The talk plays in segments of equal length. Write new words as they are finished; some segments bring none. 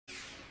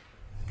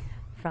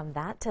From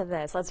that to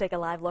this, let's take a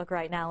live look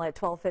right now at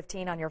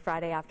 12:15 on your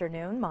Friday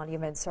afternoon.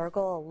 Monument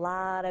Circle, a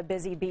lot of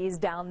busy bees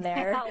down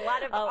there. A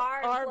lot of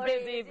our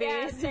busy bees.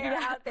 Yes, they're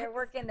out there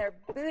working their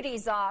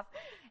booties off.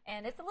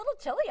 And it's a little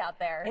chilly out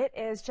there. It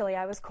is chilly.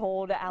 I was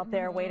cold out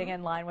there waiting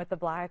in line with the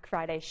Black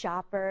Friday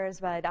shoppers,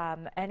 but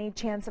any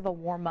chance of a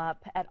warm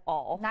up at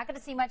all? Not going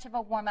to see much of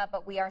a warm up,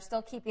 but we are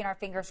still keeping our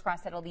fingers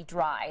crossed that it'll be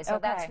dry. So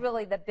that's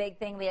really the big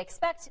thing. We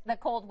expect the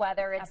cold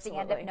weather. It's the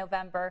end of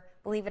November.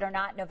 Believe it or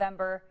not,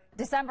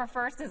 December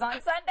 1st is on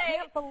Sunday. I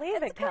can't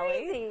believe it, Kelly.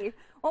 Crazy.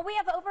 Well, we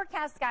have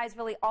overcast skies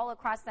really all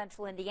across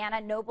central Indiana.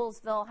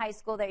 Noblesville High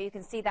School, there you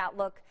can see that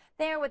look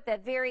there with the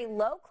very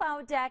low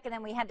cloud deck, and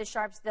then we head to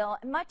Sharpsville,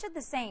 and much of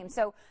the same.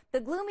 So the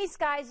gloomy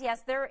skies,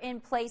 yes, they're in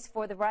place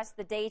for the rest of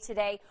the day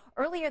today.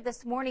 Earlier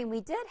this morning,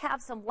 we did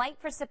have some light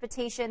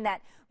precipitation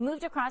that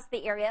moved across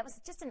the area. It was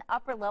just an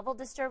upper level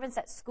disturbance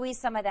that squeezed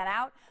some of that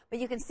out. But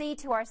you can see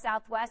to our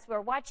southwest,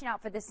 we're watching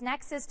out for this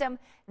next system.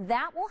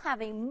 That will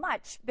have a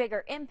much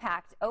bigger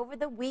impact over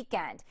the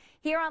weekend.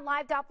 Here on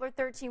Live Doppler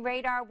 13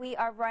 radar, we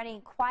are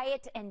running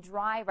quiet and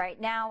dry right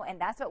now, and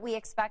that's what we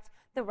expect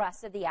the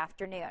rest of the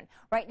afternoon.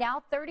 Right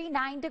now,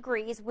 39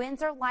 degrees.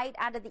 Winds are light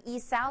out of the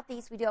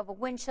east-southeast. We do have a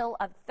wind chill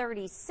of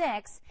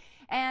 36,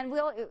 and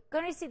we're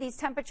going to see these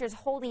temperatures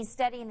holding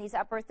steady in these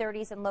upper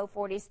 30s and low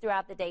 40s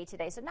throughout the day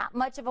today. So not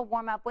much of a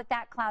warm-up with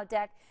that cloud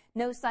deck.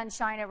 No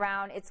sunshine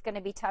around. It's going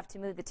to be tough to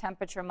move the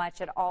temperature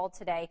much at all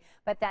today,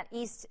 but that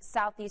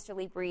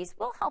east-southeasterly breeze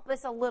will help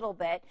us a little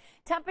bit.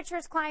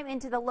 Temperatures climb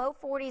into the low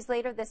 40s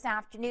later this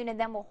afternoon, and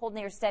then we'll hold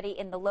near steady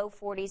in the low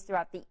 40s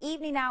throughout the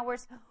evening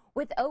hours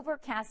with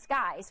overcast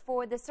skies.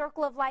 For the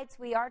circle of lights,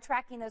 we are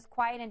tracking those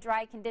quiet and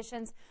dry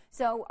conditions,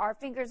 so our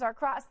fingers are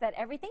crossed that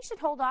everything should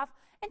hold off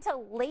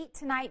until late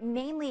tonight,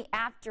 mainly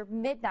after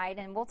midnight.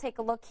 And we'll take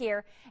a look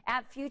here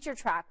at Future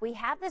Track. We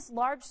have this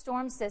large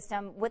storm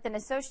system with an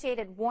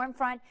associated warm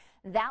front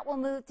that will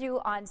move through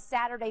on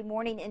Saturday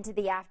morning into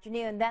the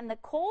afternoon. Then the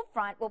cold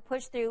front will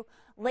push through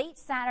late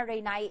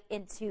Saturday night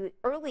into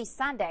early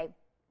Sunday.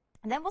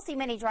 And then we'll see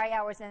many dry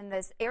hours in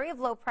this area of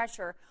low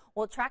pressure.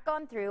 We'll track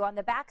on through. On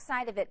the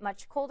backside of it,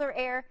 much colder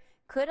air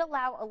could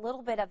allow a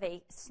little bit of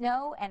a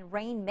snow and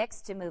rain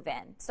mix to move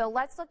in. So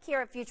let's look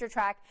here at Future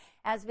Track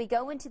as we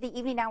go into the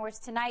evening hours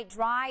tonight.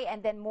 Dry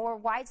and then more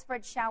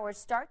widespread showers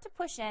start to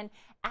push in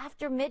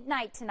after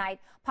midnight tonight.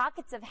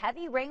 Pockets of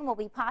heavy rain will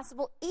be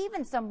possible,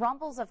 even some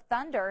rumbles of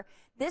thunder.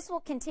 This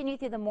will continue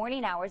through the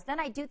morning hours. Then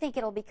I do think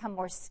it'll become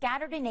more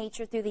scattered in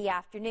nature through the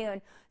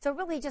afternoon. So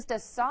really just a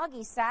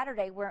soggy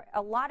Saturday where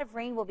a lot of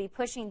rain will be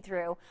pushing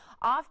through.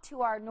 Off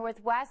to our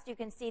northwest, you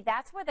can see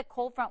that's where the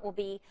cold front will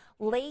be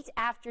late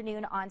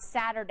afternoon on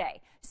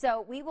Saturday.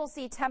 So we will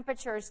see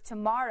temperatures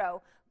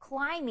tomorrow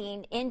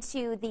climbing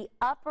into the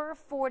upper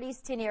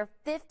 40s to near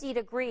 50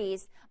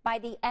 degrees by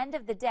the end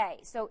of the day.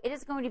 So it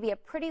is going to be a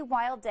pretty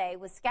wild day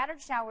with scattered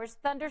showers,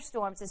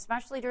 thunderstorms,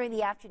 especially during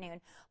the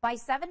afternoon. By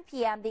 7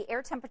 p.m., the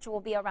air temperature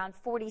will be around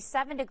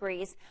 47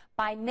 degrees.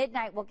 By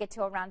midnight, we'll get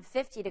to around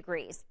 50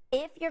 degrees.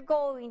 If you're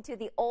going to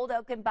the Old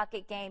Oaken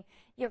Bucket game,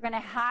 you're going to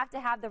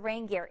have the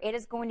rain gear. It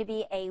is going to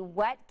be a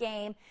wet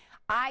game.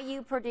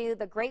 IU Purdue,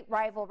 the great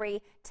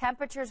rivalry.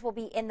 Temperatures will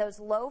be in those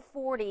low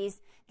 40s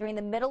during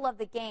the middle of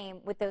the game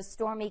with those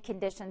stormy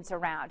conditions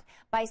around.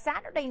 By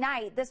Saturday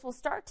night, this will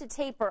start to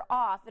taper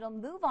off. It'll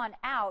move on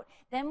out.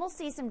 Then we'll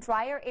see some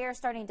drier air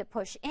starting to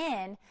push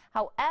in.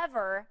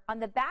 However, on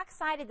the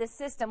backside of the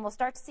system, we'll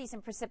start to see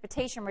some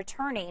precipitation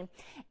returning,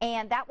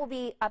 and that will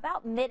be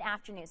about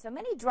mid-afternoon. So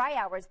many dry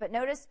hours, but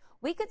notice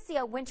we could see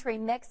a wintry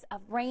mix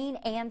of rain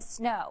and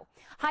snow.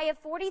 High of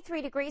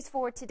 43 degrees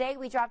for today.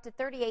 We drop to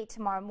 38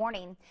 tomorrow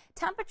morning.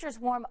 Temperatures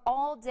warm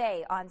all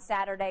day on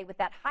Saturday with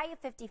that high of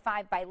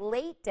 55 by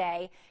late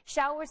day.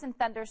 Showers and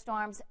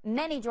thunderstorms,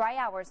 many dry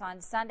hours on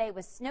Sunday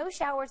with snow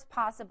showers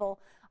possible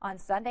on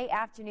Sunday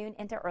afternoon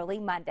into early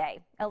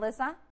Monday. Alyssa?